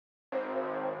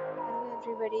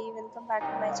everybody, welcome back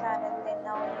to my channel. And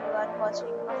now you are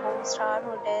watching a 4-star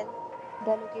hotel.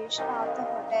 The location of the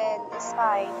hotel is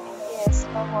fine and guests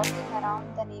love walking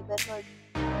around the neighborhood.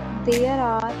 There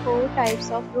are 4 types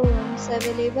of rooms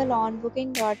available on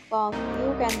booking.com.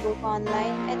 You can book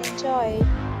online and enjoy it.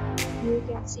 You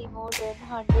can see more than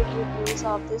 100 reviews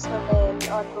of this hotel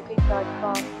on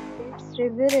booking.com. Its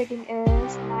review rating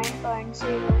is 9.0.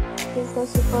 It is the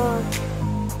superb.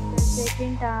 The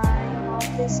check-in time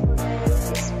of this hotel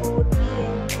is 4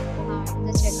 p.m. and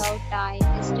the checkout time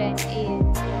is 10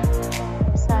 a.m.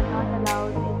 Pets are not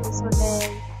allowed in this hotel.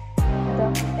 The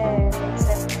hotel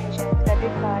accepts major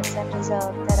credit cards and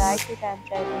reserves the right to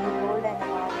temporarily hold an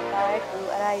amount prior to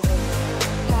arrival.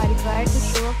 You are required to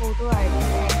show a photo ID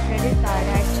and credit card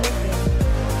at check-in.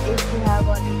 If you have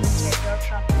already checked out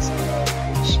from this hotel,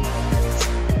 please share your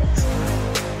experience in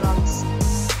the box.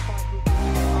 For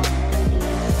booking or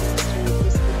the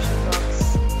description box.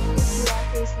 If you are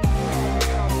facing any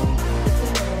problem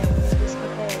in this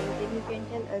hotel, then you can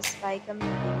tell us by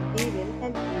commenting. We will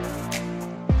help you.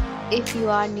 If you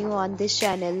are new on this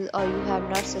channel or you have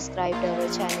not subscribed our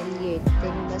channel yet,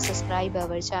 then you must subscribe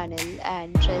our channel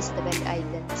and press the bell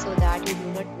icon so that you do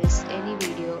not miss any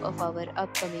video of our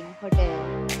upcoming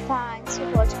hotel. Thanks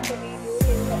for watching the video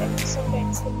till the end. So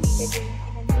friends, will meet again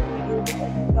in a new video with a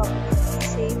new topic. Be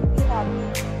safe, be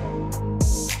happy.